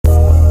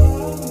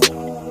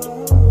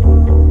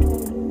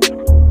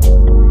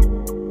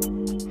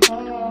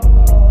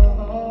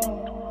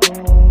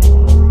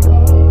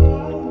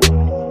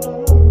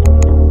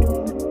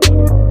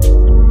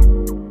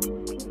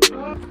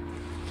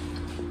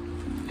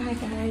Hi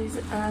guys,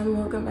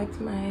 welcome back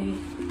to my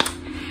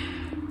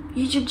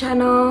YouTube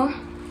channel.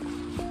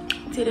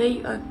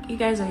 Today you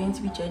guys are going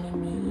to be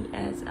joining me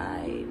as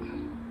I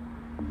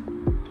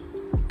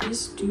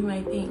just do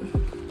my thing.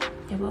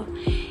 Yeah, well,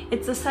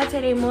 it's a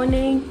Saturday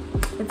morning,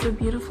 it's a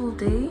beautiful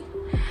day,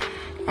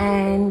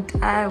 and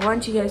I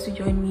want you guys to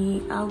join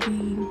me. I'll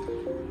be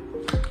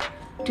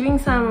doing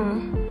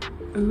some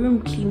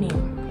room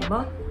cleaning. Yeah,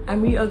 well,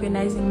 I'm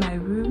reorganizing my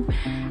room.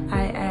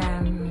 I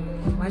am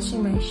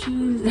washing my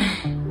shoes.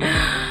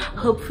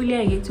 Hopefully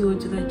I get to go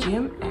to the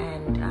gym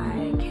and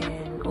I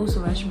can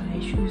also wash my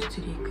shoes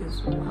today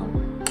because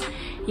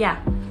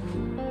yeah,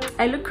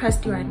 I look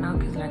crusty right now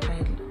because like I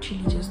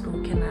literally just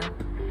woken up,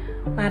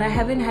 but I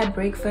haven't had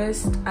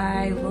breakfast.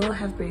 I will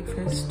have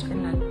breakfast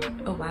in like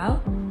a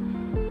while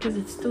because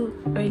it's still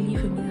early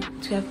for me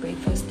to have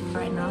breakfast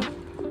right now.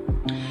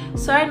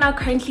 So right now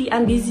currently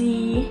I'm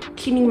busy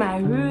cleaning my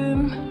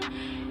room,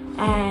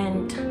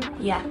 and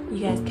yeah, you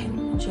guys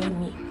can join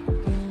me.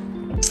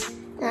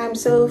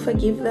 So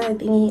forgive the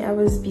thingy, I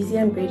was busy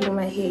unbraiding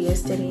my hair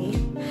yesterday,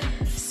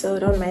 so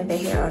don't mind the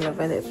hair all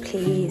over the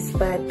place,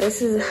 but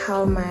this is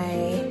how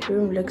my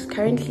room looks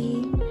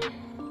currently.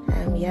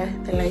 Yeah,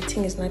 the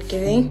lighting is not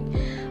giving,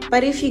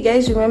 but if you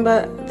guys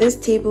remember, this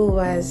table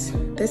was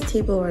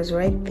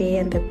right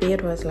there and the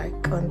bed was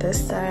like on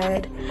this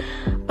side,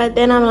 but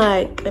then I'm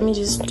like, let me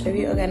just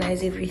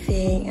reorganize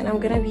everything, and I'm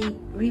gonna be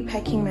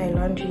repacking my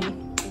laundry.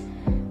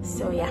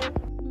 So yeah.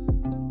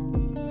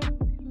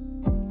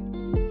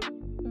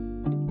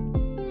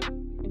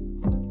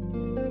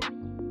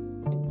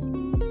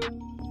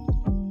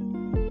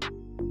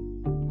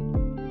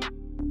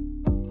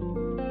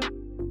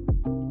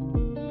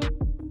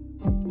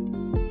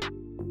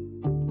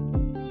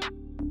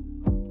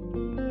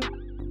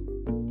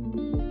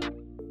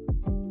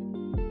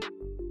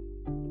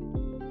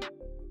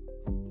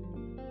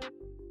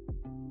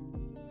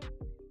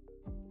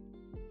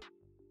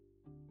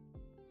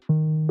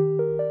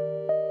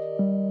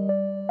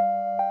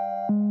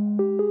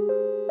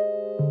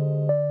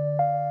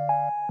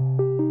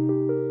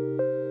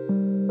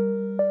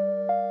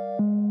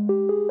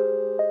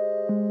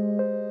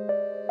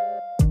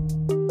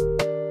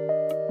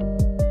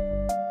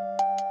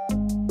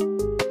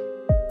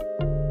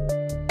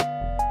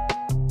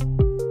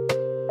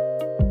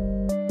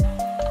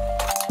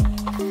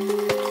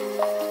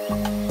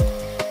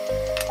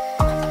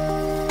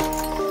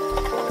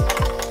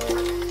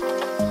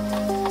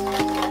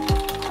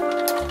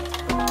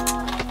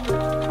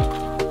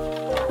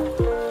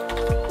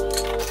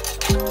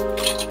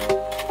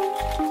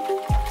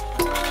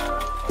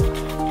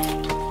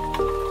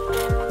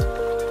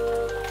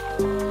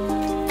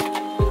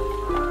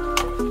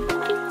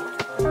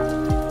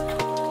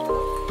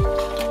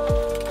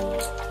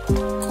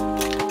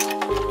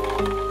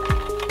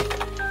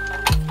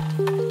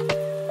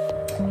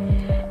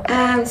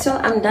 So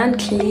I'm done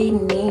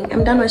cleaning,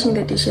 I'm done washing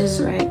the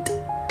dishes, right?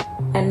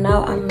 And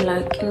now I'm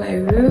like in my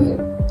room.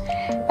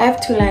 I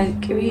have to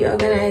like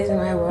reorganize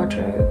my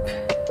wardrobe,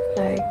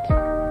 like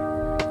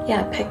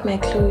yeah, pack my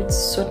clothes,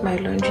 sort my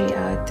laundry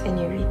out and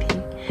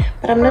everything.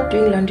 But I'm not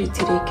doing laundry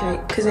today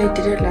because I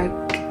did it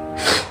like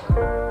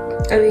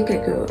a week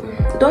ago.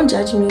 Don't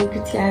judge me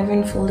because I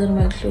haven't folded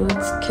my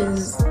clothes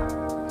because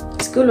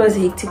school was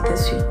hectic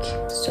this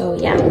week. So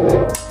yeah,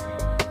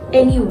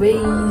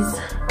 anyways,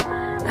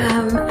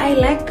 I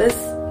like this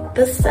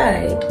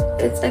side.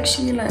 It's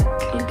actually like,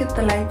 look at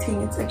the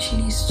lighting, it's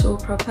actually so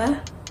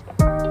proper.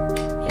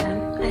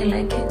 Yeah, I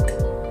like it.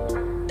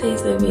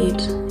 There's the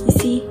bed. You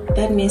see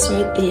that mess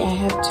right there? I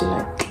have to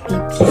like be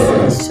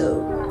busy.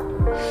 So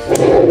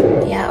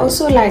yeah, I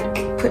also like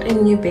put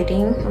in new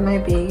bedding on my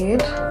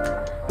bed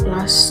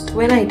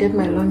when I did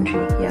my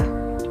laundry. Yeah,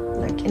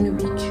 like in a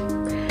week,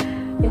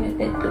 in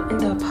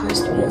the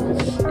past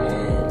week.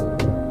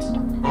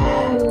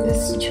 And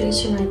this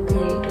situation right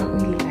there, I don't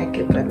really like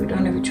it, but we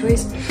don't have a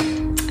choice.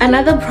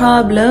 Another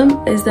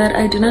problem is that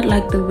I do not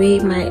like the way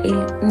what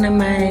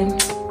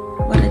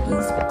are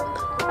these?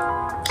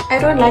 I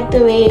don't like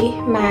the way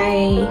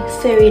my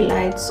fairy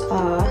lights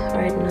are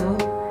right now.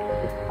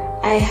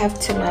 I have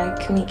to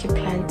like make a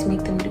plan to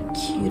make them look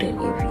cute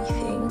and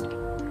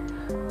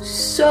everything.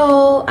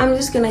 So I'm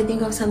just gonna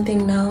think of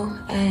something now,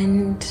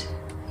 and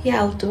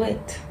yeah, I'll do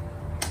it.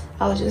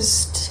 I'll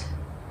just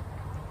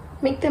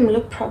make them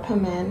look proper,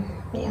 man.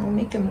 Yeah, I'll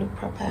make them look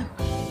proper.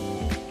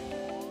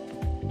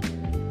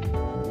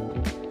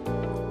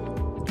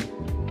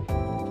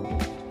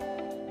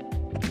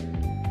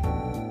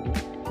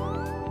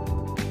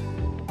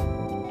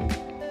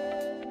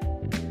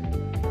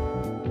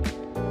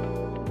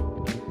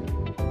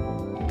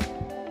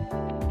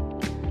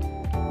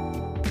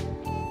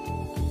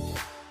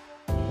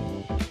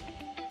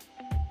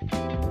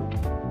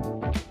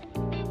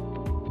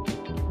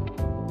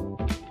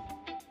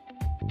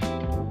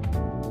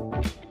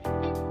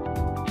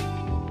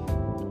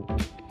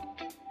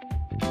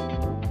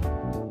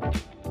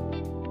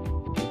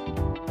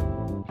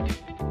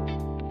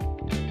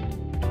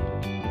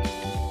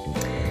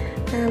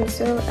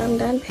 So I'm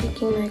done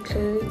packing my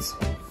clothes.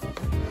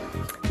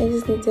 I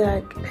just need to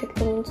like pack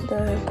them into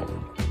the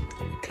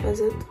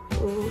closet.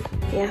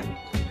 Yeah.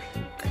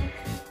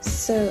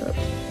 So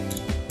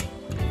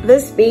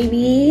this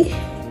baby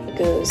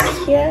goes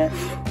here.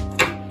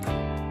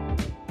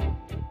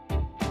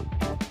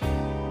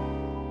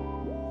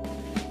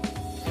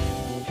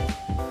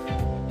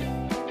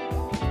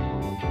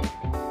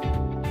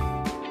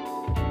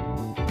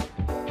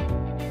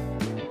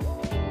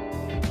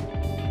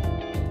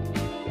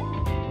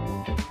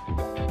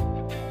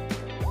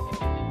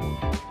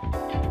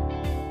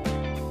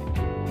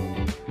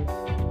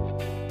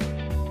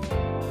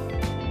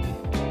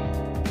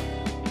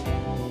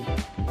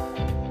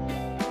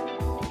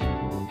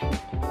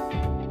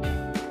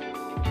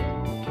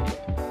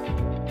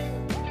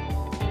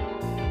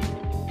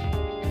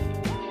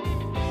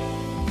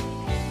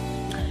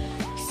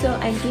 So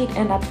I did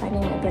end up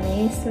finding my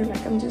beret, so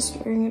like I'm just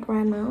wearing it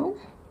right now.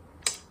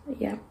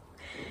 Yeah,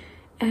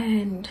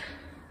 and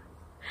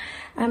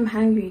I'm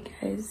hungry,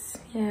 guys.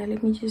 Yeah,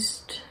 let me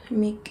just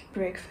make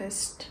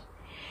breakfast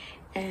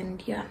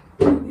and yeah,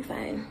 I'll be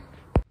fine.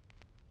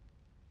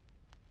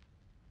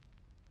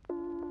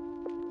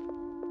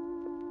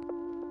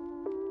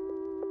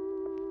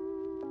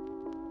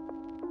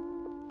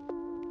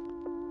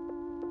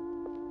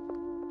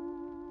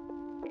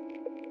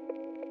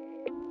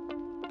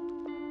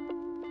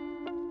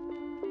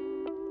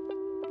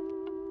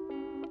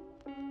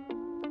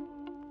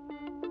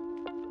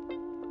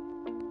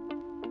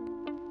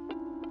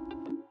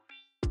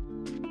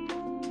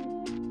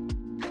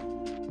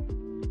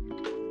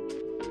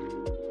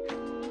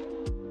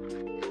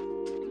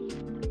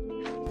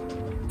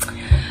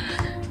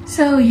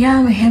 So yeah,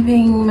 I'm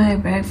having my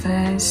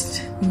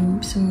breakfast,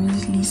 some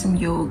muesli, some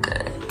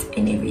yogurt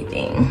and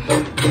everything.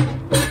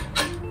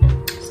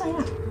 So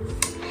yeah,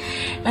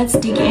 let's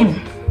dig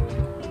in.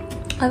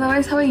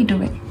 Otherwise, how are you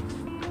doing?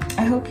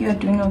 I hope you are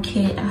doing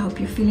okay. I hope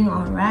you're feeling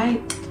all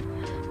right.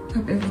 I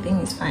hope everything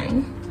is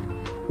fine,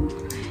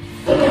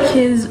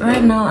 because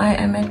right now I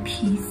am at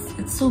peace.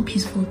 It's so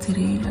peaceful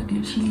today, like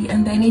literally,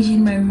 and the energy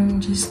in my room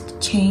just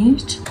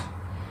changed.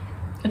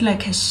 It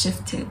like has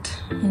shifted,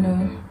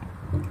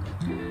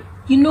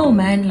 you know,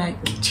 man,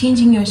 like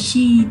changing your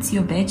sheets,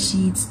 your bed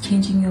sheets,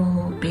 changing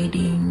your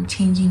bedding,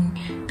 changing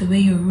the way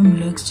your room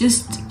looks,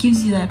 just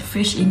gives you that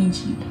fresh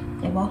energy.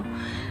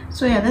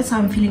 So yeah, that's how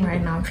I'm feeling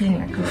right now. I'm feeling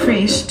like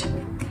refreshed.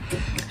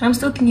 And I'm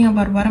still thinking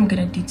about what I'm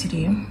gonna do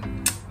today.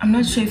 I'm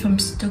not sure if I'm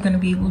still gonna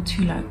be able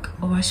to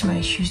like wash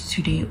my shoes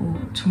today or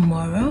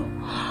tomorrow.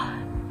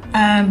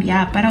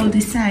 Yeah, but I'll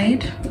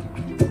decide,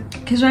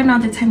 because right now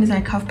the time is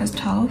like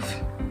 12:30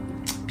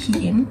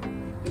 p.m.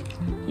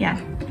 yeah,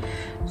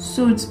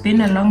 so it's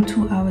been a long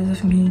 2 hours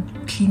of me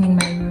cleaning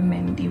my room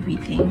and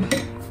everything.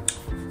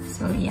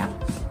 So yeah,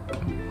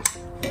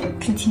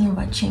 continue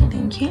watching.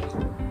 Thank you.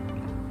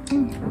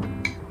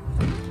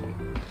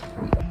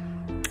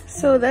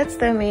 So that's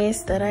the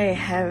mess that I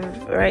have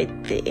right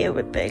there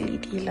with the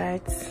LED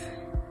lights.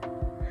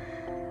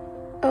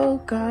 Oh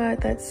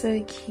god, that's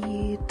so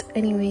cute.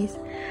 Anyways,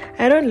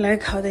 I don't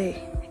like how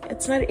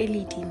it's not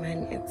LED,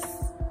 man, it's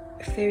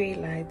fairy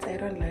lights. I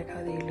don't like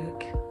how they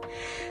look.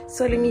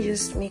 So let me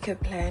just make a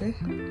plan.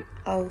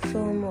 I'll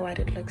film what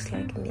it looks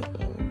like in the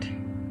end.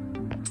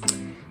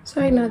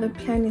 So right now the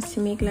plan is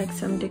to make like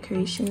some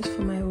decorations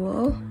for my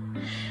wall.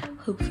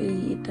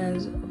 Hopefully it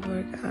does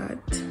work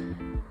out.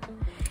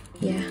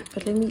 Yeah,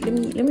 but let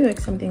me work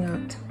something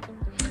out.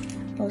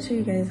 I'll show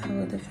you guys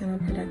how the final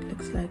product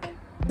looks like.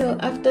 So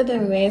after the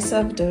mess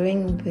of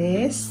doing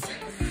this,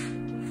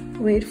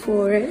 wait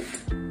for it.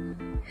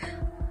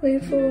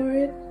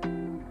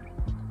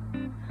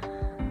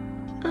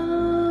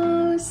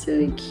 Oh,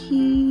 so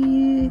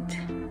cute,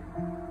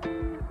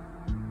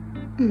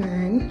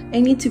 man. I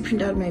need to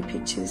print out my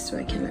pictures so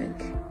I can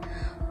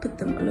like put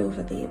them all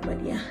over there, but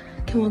yeah,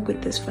 I can work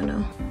with this for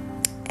now.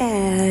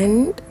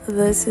 And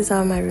this is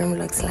how my room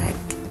looks like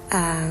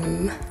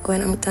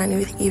when I'm done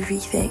with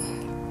everything.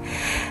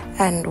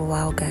 And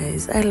wow,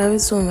 guys, I love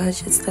it so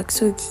much. It's like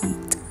so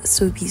cute,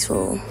 so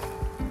peaceful.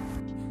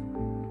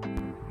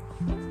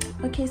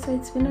 Okay, so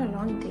it's been a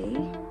long day,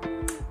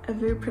 a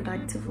very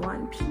productive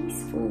one,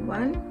 peaceful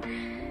one.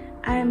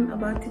 I'm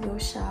about to go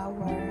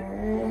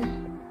shower.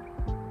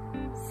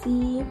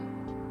 See,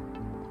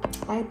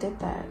 I did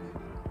that.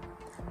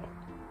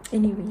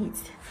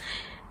 Anyways,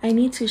 I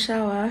need to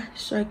shower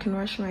so I can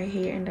wash my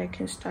hair and I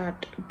can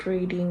start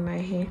braiding my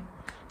hair.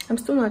 I'm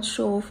still not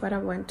sure of what I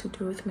want to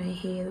do with my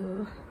hair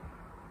though.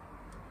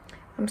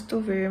 I'm still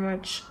very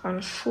much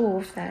unsure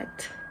of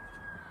that,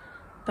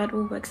 but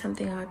we'll work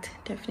something out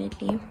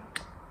definitely.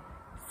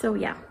 So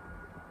yeah,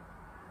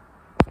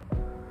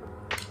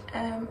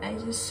 I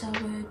just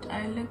showered.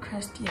 I look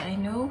crusty, I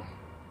know.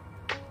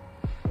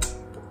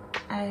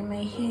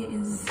 My hair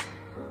is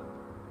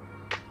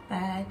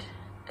bad.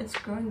 It's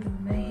grown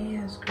though. My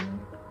hair has grown,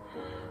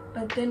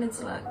 but then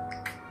it's like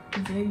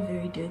very,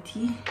 very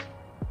dirty.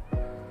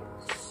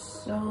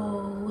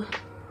 So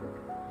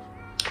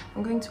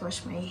I'm going to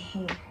wash my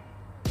hair.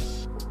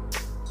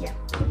 Yeah.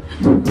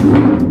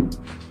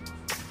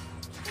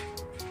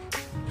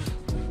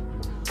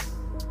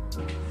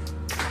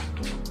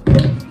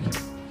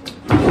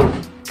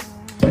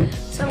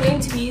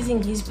 be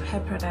using these hair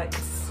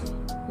products.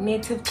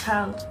 Native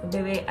Child,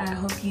 baby, I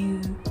hope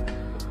you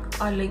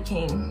are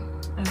looking.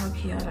 I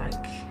hope you are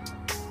like,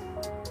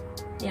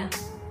 yeah.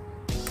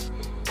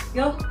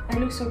 Yo, I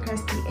look so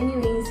crusty.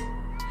 Anyways,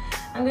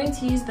 I'm going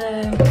to use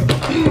the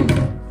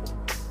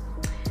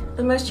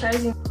the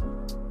moisturizing.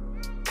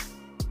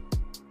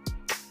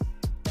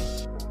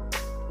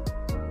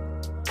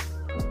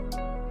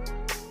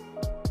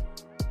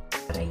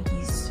 That I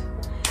used.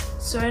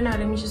 So right now,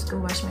 let me just go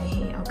wash my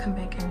hair. I'll come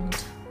back and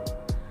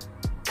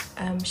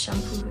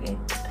shampoo it.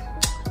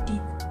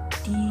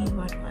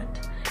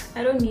 What?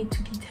 I don't need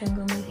to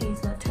detangle. My hair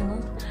is not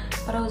tangled,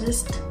 but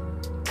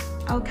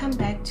I'll come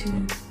back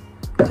to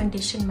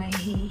condition my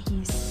hair.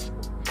 Use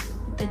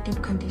the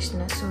deep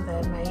conditioner so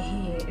that my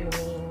hair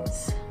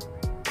remains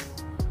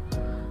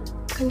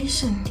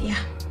conditioned.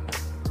 Yeah,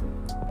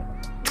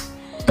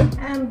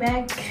 I'm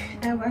back.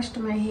 I washed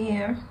my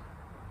hair.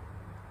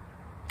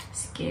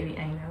 Scary,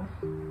 I know.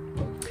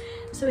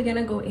 So we're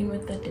gonna go in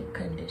with the deep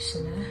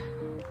conditioner,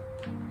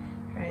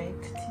 right,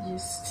 to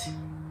just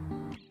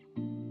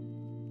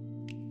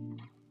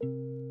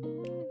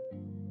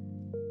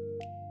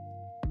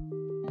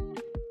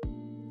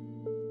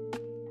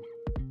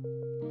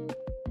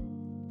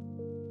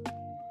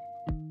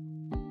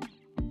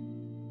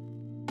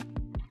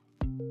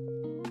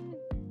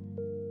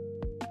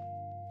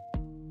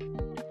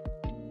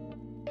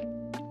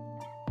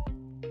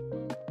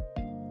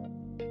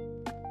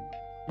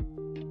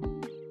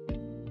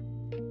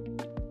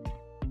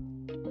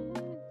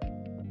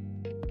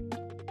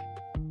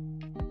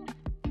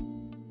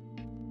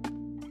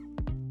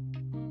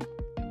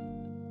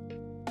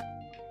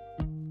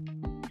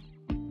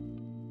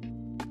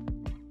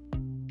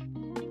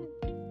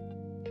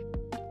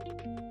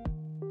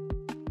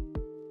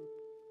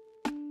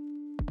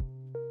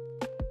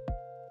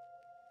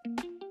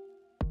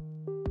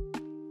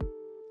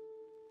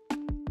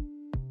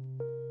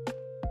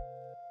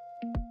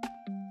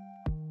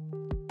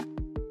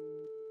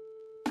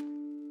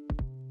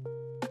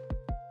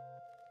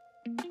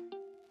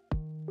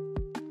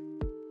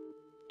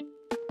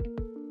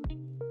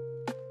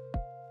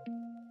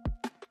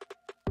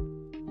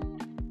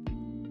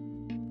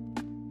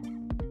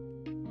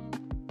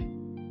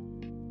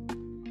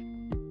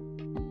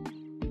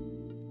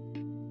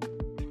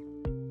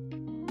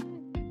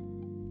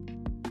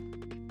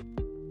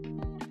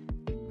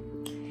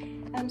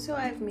so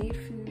I've made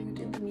food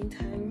in the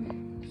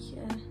meantime.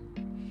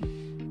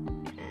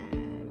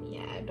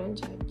 Yeah, don't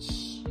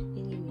judge.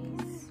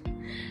 Anyways,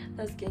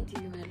 that's going to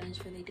be my lunch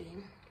for the day.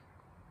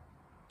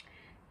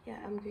 Yeah,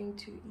 I'm going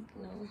to eat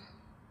now.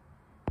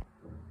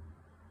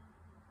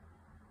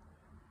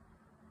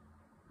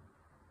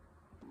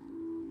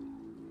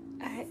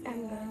 I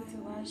am going to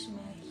wash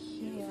my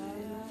hair.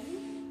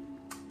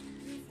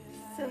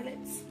 So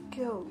let's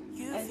go.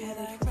 I've had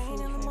it for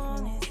 45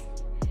 minutes.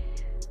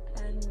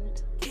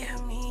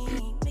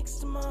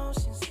 Mixed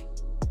emotions,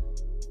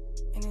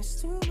 and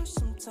it's too much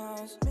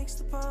sometimes. Mix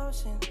the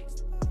potion,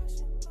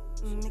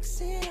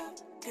 mix it up,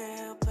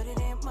 girl, put it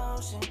in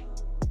motion.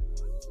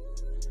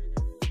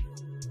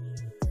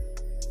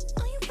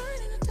 Are you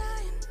finding or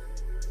dying?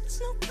 It's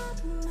no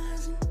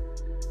compromising.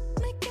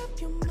 Make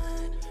up your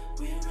mind,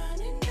 we're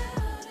running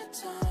out of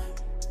time.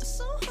 It's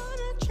so hard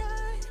to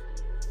try,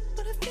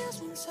 but it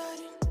feels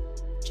one-sided.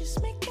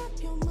 Just make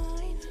up your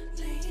mind,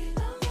 lay it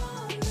all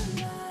on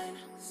the line.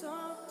 So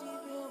deep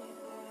in it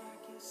that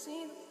I can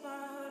see the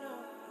bottom.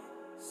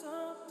 So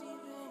deep in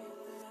it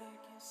that I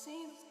can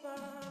see the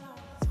bottom.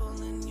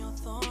 Pulling your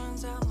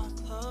thorns out my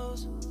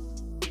clothes.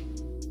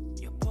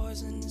 Your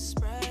poison is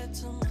spread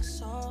to my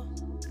soul.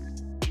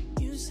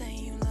 You say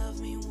you love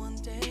me one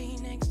day,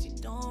 next you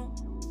don't.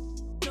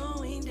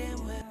 Knowing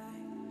damn well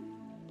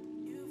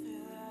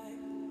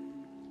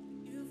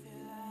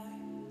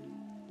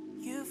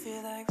you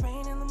feel like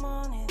rain in the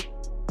morning.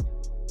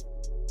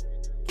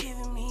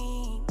 Giving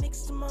me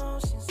mixed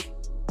emotions,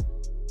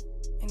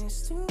 and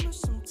it's too much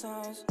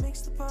sometimes.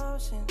 Mix the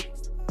potion,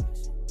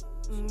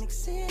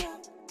 mix it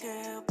up,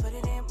 girl, put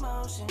it in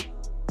motion.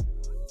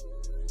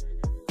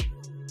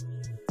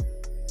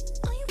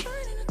 Are you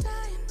fighting or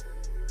dying?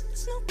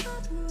 It's no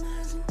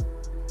compromising.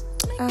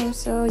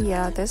 So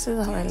yeah, this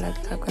is how I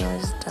looked like when I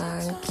was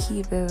done.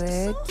 Keep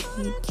it,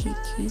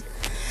 keep.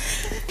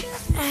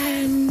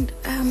 And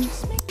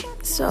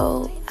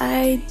so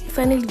I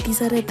finally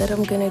decided that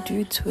I'm gonna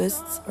do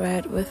twists,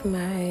 right, with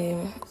my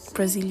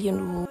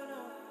Brazilian wool.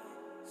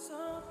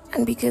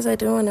 And because I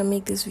don't want to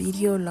make this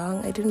video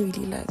long, I didn't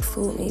really like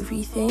film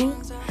everything,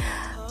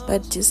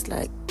 but just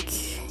like,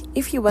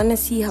 if you want to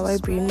see how I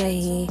braid my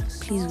hair,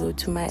 please go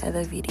to my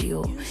other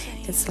video.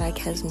 It's like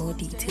has more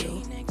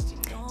detail.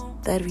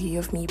 That video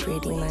of me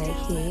braiding my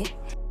hair.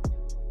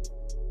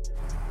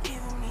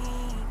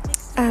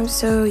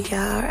 So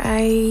yeah,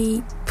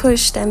 I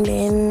pushed, and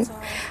then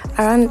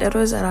it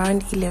was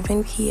around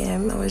 11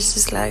 p.m. I was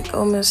just like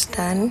almost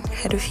done,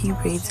 had a few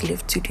braids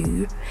left to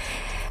do,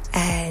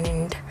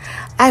 and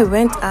I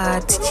went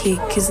out to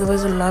check because there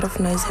was a lot of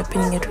noise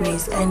happening at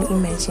Ray's, and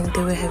imagine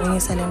they were having a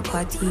silent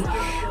party,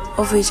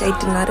 of which I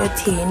did not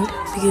attend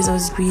because I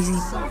was busy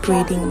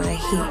braiding my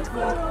hair.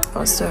 I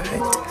was so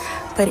hurt.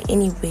 But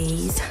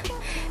anyways,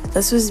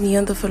 this was me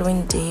on the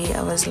following day.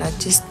 I was like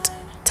just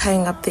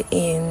tying up the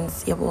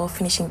ends, yeah, we're all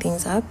finishing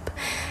things up.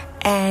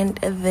 And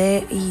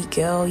there you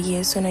go.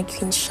 Yes, when I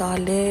Queen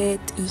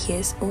Charlotte.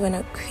 Yes, when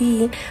I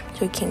Queen.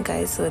 Joking,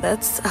 guys. So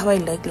that's how I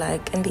look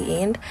like in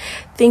the end.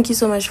 Thank you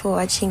so much for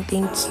watching.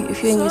 Thank you.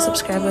 If you're a new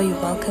subscriber,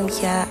 you're welcome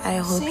here. I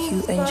hope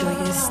you enjoy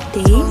your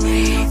stay.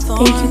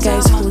 Thank you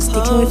guys for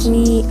sticking with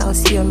me. I'll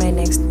see you on my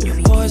next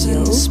video.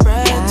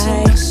 Bye.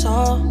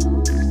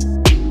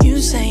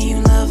 You say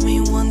you love me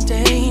one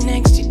day,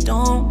 next you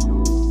don't.